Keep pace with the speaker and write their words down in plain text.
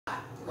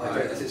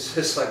Like it's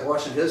just like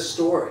watching his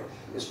story.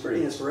 It's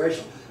pretty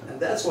inspirational, and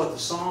that's what the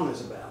song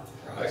is about.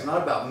 Right. It's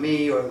not about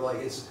me or like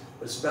it's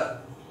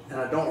about, and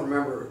I don't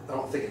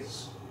think it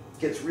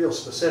gets real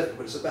specific,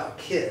 but it's about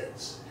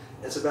kids.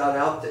 It's about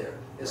out there.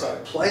 It's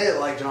like play it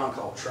like John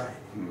Coltrane.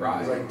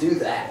 Right. It's like do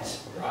that.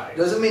 Right.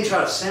 Doesn't mean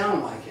try to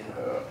sound like him.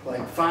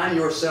 Like find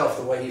yourself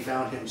the way he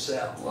found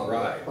himself.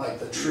 Right. Like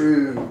the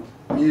true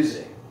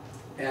music,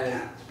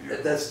 and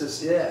that's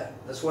just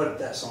that's what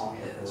that song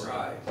is.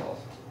 Right.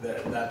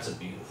 That's a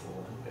beautiful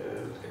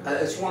one.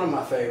 It's one of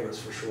my favorites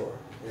for sure.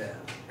 Yeah.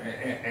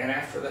 And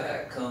after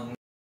that comes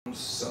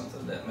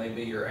something that may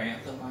be your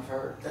anthem. I've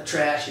heard.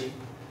 Trashy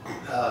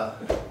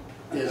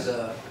is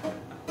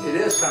it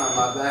is kind of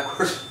my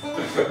backwards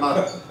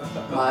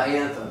my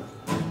anthem.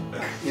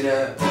 You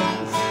know,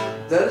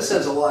 that just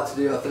has a lot to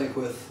do, I think,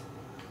 with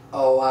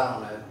I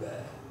don't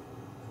know,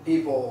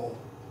 people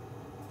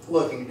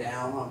looking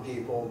down on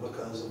people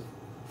because of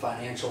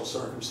financial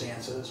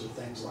circumstances or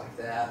things like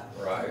that.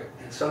 Right.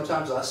 And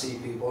sometimes I see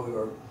people who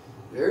are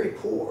very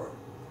poor,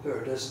 who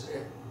are just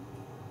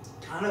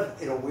kind of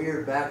in a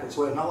weird backwards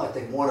way, not like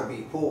they want to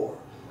be poor.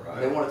 Right.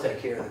 They want to take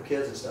care of their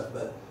kids and stuff,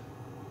 but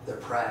they're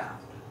proud.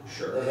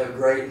 Sure. They have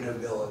great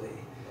nobility.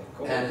 Of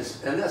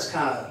course. And that's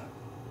kind of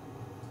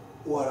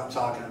what I'm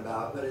talking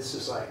about, but it's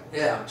just like,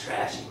 I'm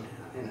trashy, man,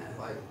 you know,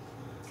 like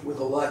we're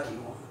the lucky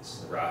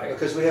ones. Right.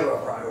 Because we have our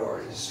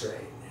priorities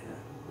straight, you know.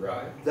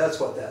 Right. That's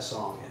what that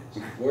song is.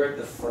 Where did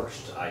the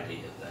first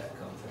idea of that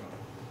come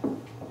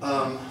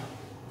from?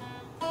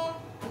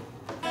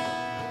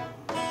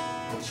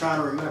 I'm trying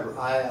to remember.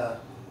 I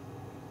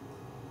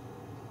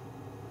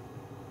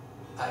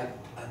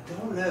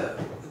don't know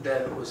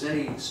that it was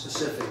any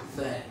specific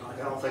thing.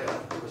 Like I don't think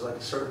it was like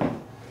a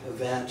certain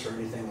event or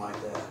anything like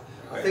that.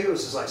 Right. I think it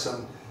was just like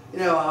some, you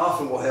know, I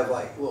often will have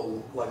like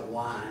little like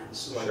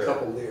lines, like a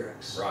couple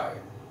lyrics. Right.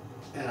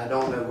 And I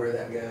don't know where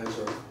that goes,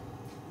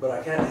 but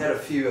I kind of had a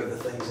few of the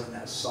things in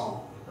that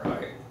song.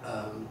 Right.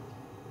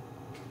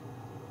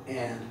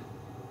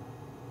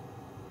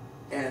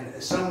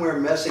 And somewhere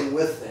messing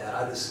with that,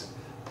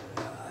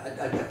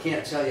 I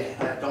can't tell you,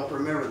 I don't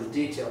remember the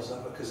details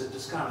of it because it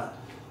just kind of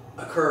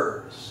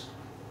occurs.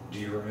 Do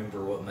you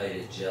remember what made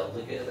it gel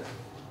together?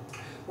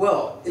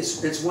 Well,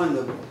 it's when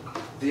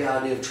the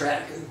idea of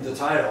the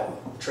title,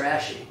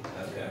 Trashy.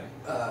 Okay.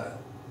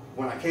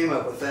 When I came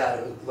up with that,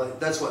 it was like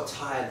that's what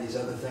tied these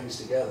other things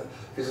together.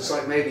 Because it's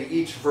like maybe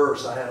each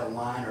verse I had a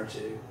line or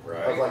two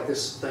of like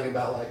this thing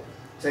about like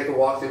take a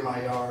walk through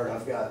my yard.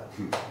 I've got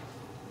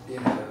you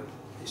know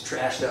these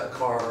trashed up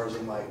cars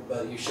and like,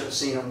 but you should have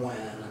seen them when.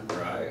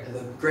 And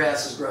the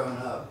grass is growing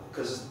up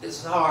because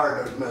it's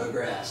hard to mow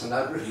grass, and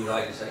you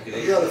like to take it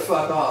easy. You gotta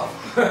fuck off.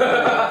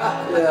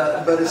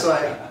 Yeah, but it's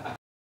like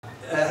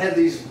I had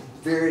these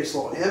various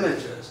little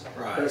images,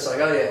 but it's like,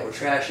 oh yeah, we're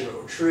trashy, but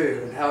we're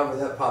true, and however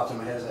that popped in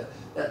my head,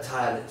 that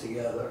tied it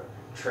together.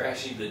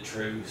 Trashy but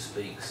true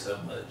speaks so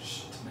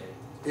much to me.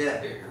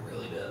 Yeah, it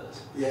really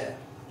does. Yeah,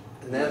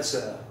 and that's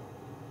and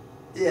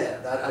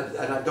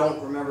I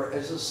don't remember. I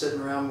was just sitting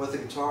around with the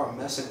guitar and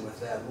messing with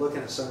that, and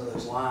looking at some of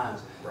those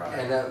lines,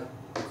 and the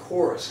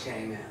chorus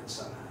came in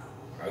somehow.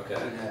 Okay.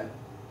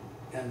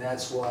 And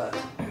that's what.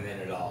 And then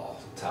it all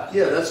tied.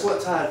 Yeah, that's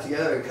what tied it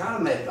together. It kind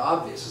of made it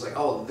obvious. It's like,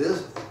 oh,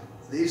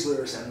 these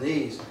lyrics and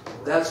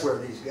that's where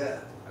these go.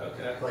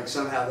 Okay. Like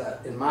somehow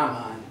that, in my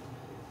mind,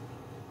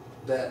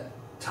 that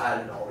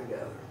tied it all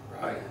together.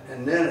 Right.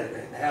 And then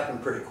it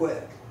happened pretty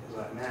quick. It was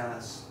like, man,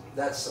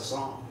 that's the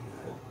song.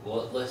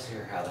 Well, let's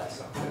hear how that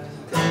song goes.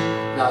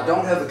 Okay. Now, I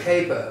don't have a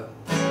capo.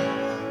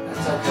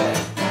 That's okay.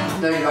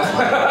 No, you don't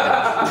like it.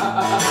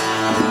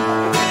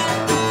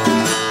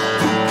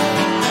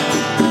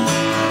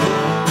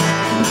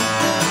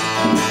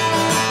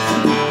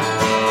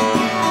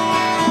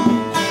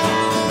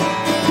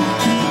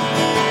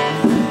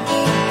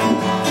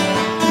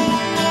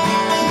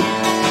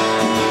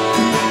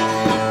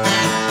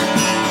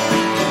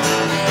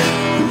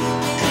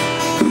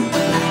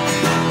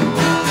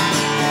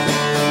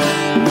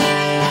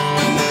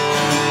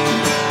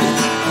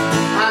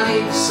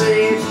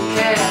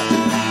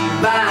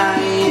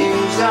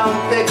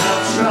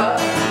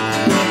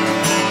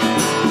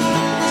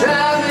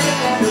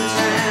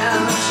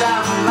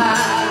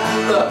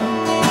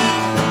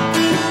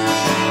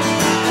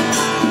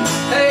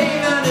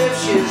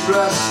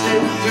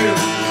 Rusted through,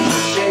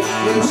 shake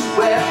loose,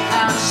 wet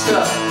and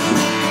stuck.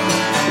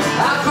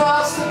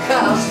 Across the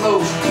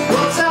cosmos,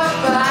 what's up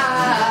by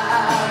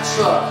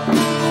truck?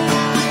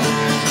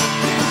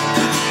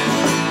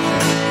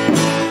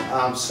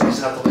 I'm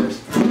spacing out the lyrics.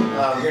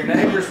 Your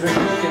neighbor's been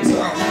cooking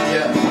something.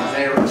 Yeah, my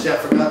neighbors. Yeah, I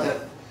forgot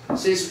that.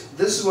 See,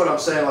 this is what I'm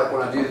saying. Like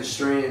when I do the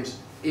streams,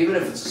 even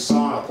if it's a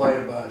song I played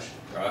a bunch,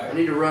 I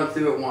need to run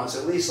through it once,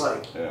 at least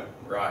like,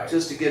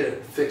 just to get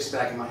it fixed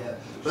back in my head.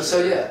 But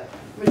so yeah.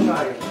 Let me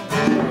try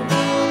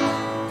again.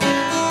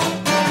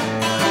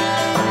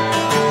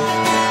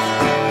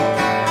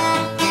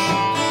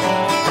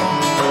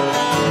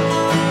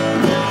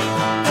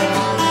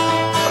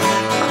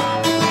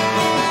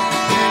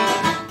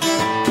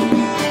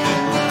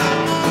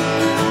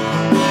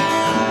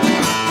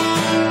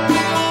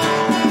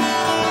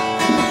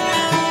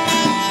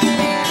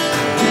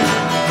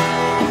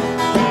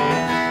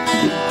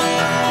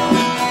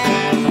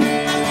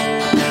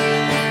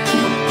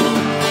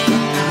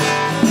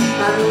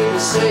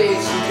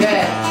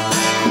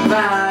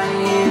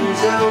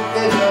 old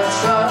pickup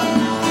truck,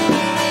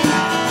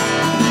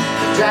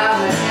 drive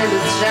me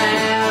into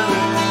town,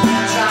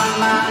 try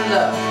my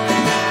luck.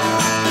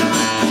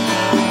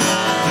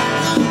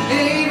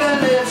 Even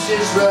if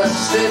she's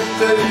rusted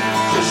through,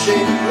 she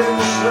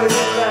looks where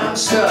I'm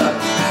stuck.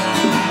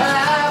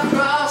 I've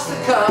crossed the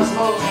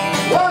cosmos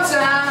one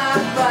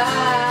time by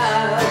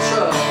a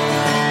truck,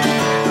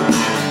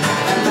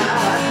 and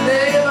my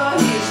neighbor,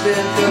 he's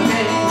been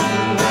cooking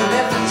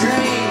at the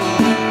dream.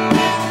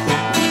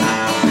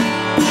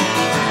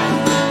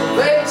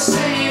 They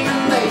seem to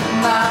make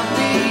my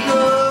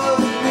ego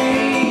me.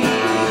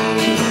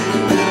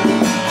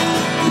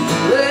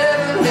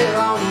 Living here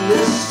on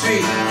this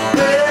street,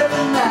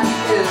 every night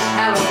is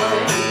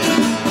Halloween.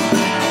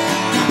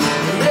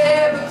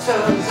 Never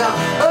turns on.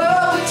 Oh,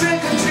 the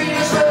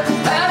trick-or-treaters with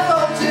high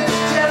voltage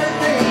jelly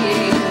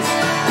beans.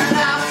 And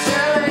I'm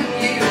telling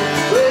you,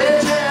 we're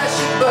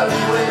trashy, but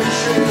we're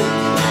true.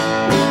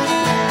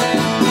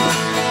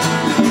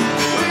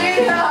 We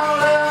all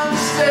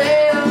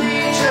understand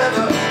each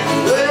other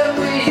when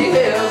we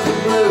hear the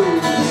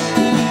blues.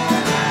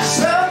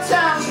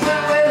 Sometimes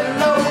when we're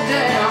low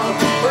down,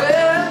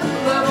 we're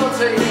level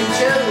taking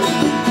too.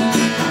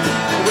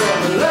 We're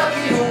the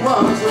lucky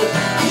ones with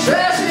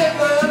trashy,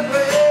 but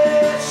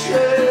we're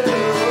true.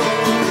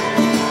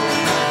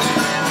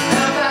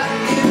 How about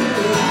you?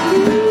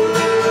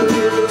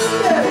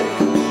 Yeah.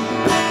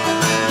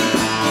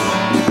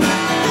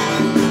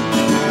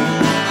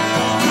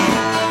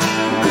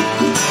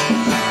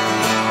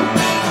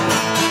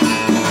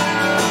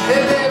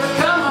 Hey baby,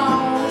 come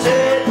on,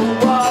 take a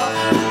walk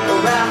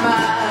around my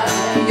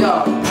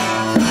yard.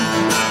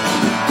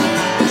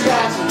 It's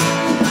got some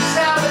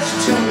salvage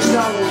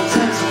tombstones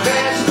and some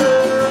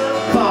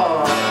vegetable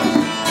bars.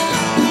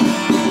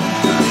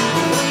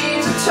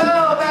 Weeds a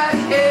toe back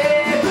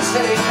here, 'cause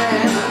hey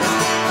man,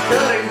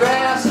 cutting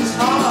grass is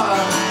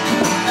hard.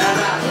 And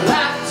I'd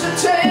like to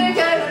take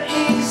it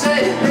easy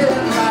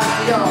in my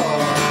yard.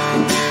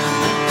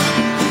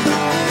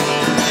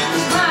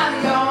 'Cause my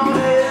yard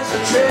is a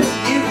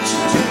tribute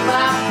to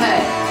my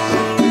past.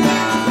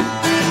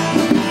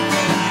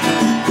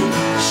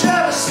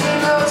 Should have seen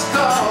those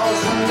cars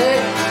when they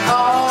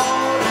all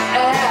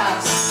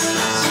asked.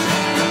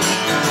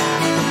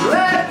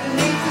 Right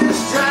beneath this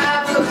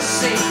driver's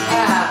seat,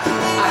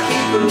 I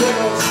keep a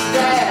little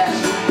stash.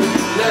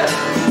 Look,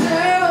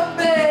 little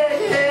big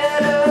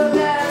head of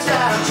that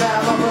time, try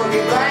my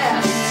boogie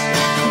blast.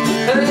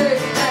 Hey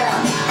now,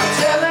 I'm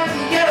telling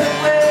you,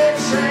 we're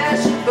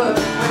trashy, but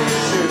we're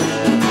true.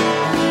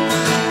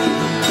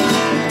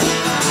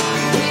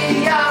 We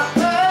all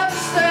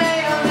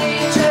understand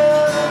each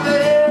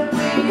other when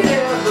we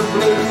hear the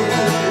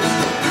blues.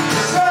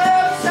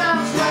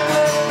 Sometimes when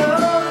we're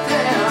low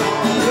down,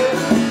 we're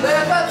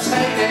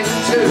levitating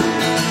too.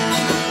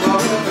 Well,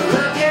 we're the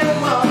lucky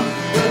one,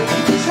 we're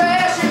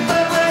trashy,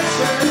 but we're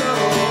true.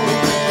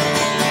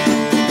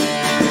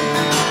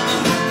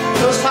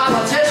 Those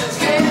politicians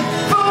can't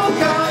fool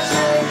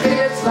country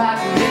kids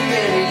like me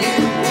and you.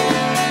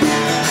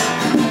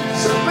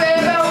 So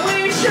baby, we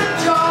should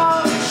draw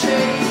the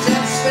shades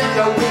and spend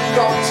a week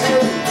or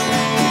two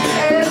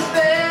in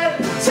bed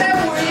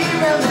till we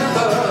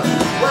remember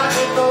what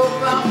we both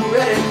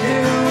already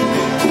knew.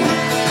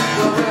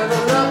 Well, we're the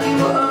lucky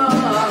one.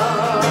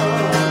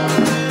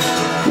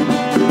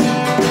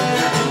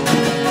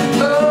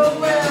 Oh,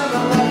 we're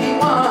the lucky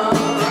one.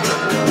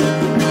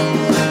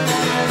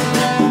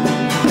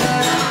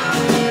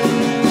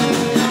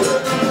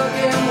 We're the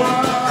lucky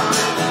one.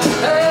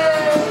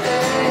 Hey,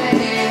 hey.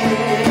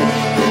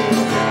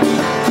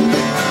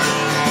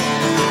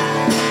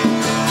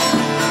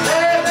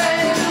 Baby,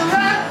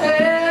 right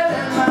here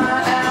in my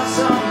house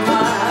on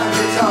my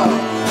guitar.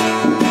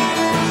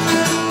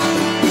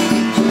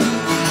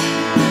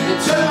 You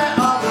took me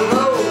on the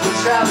road to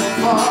travel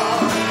far.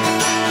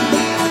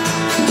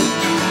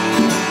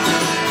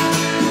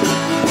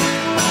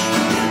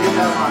 You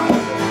know my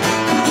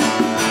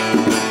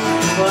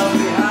love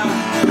behind.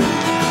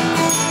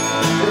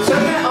 You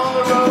took me on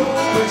the road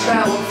to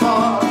travel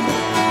far.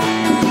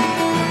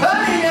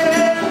 Oh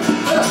yeah,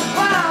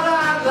 wild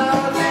I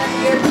love and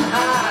get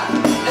high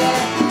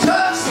and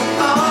touch the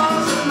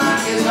chords of my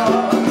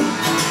guitar.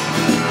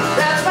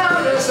 That's my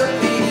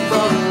recipe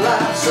for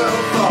life so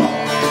far.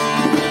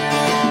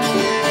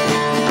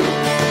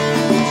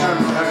 Turn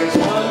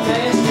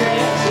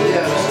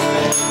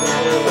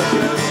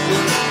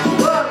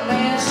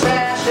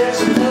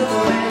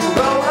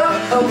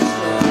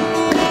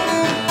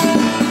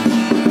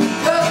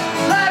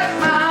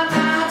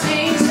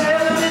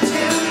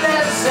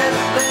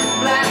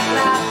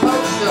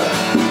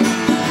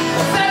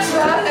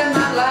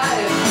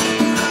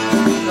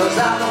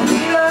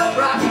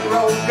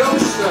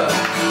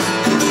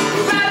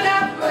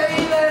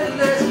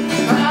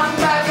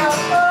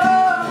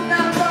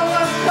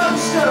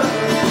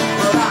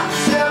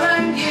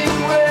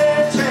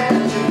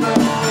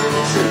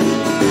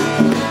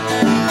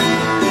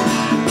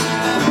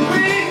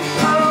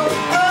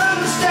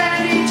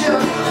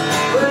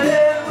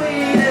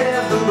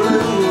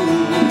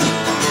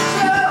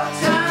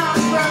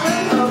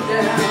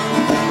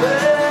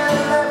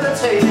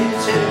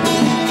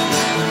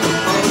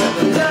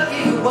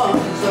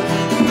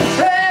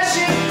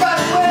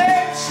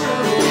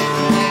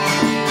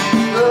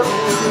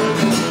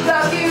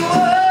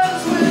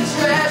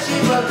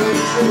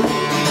true.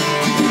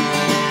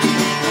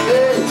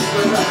 It's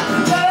the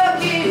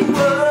lucky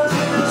ones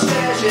with the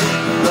trashy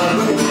love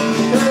with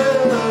you.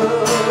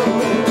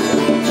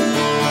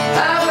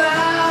 How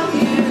about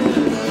you?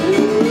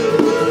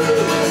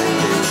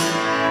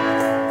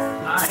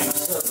 I am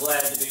so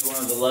glad to be one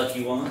of the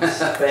lucky ones.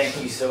 Thank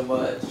you so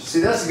much. See,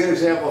 that's a good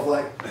example of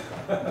like,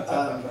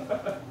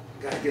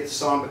 gotta get the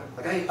song,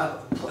 but like I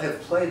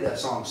have played that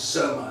song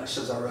so much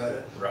since I wrote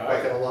it. Right.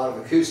 Like at a lot of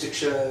acoustic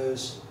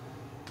shows,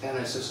 and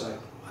it's just like,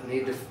 I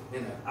need to,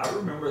 you know. I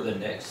remember the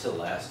next to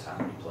last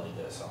time we played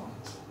that song.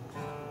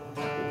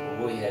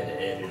 We had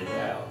to edit it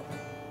out.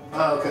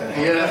 Oh,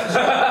 okay, yeah.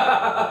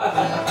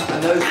 I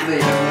know the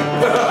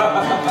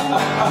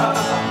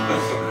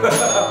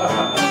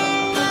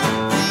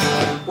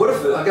What if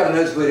I got a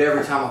nosebleed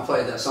every time I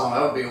played that song?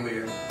 That would be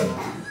weird.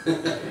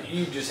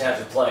 You just have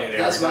to play it every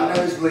That's my time.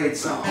 nosebleed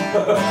song.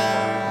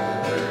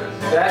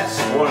 That's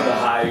one of the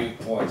high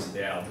points of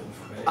the album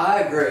for me. I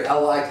agree. I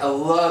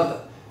love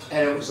it.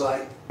 And it was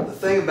like, the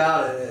thing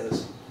about it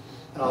is,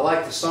 and I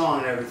like the song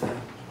and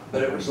everything,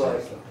 but it was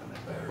like,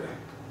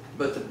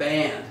 but the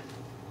band,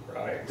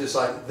 right. just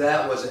like,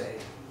 that was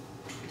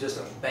just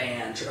a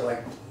band,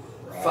 like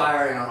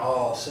firing on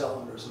all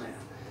cylinders, man.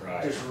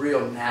 Right. Just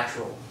real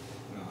natural,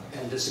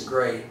 and just a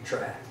great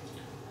track.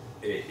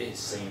 It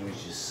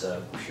seems just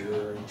so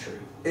pure and true.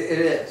 It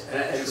is,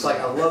 and it's like,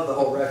 I love the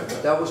whole record,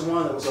 but that was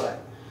one that was like,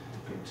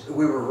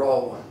 we were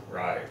rolling.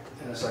 Right.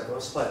 And it's like, well,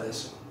 let's play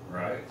this one.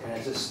 Right. And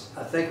it just,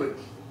 I think I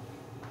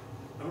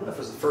don't know if it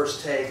was the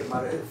first take, it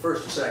might have been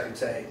first or second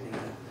take, you know.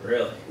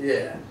 Really?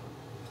 Yeah.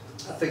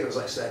 I think it was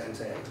like second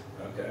take.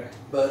 Okay.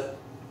 But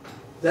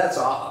that's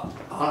odd.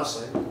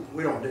 Honestly,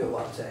 we don't do a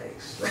lot of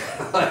takes.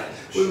 Right. Like,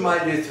 we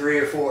might do 3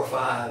 or 4 or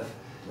 5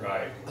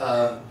 Right.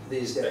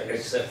 these days.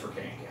 Except for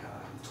Kinky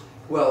High.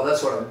 Well,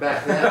 that's what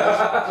back then,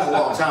 that was a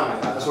long time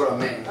ago. That's what I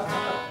mean.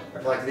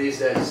 Like these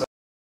days.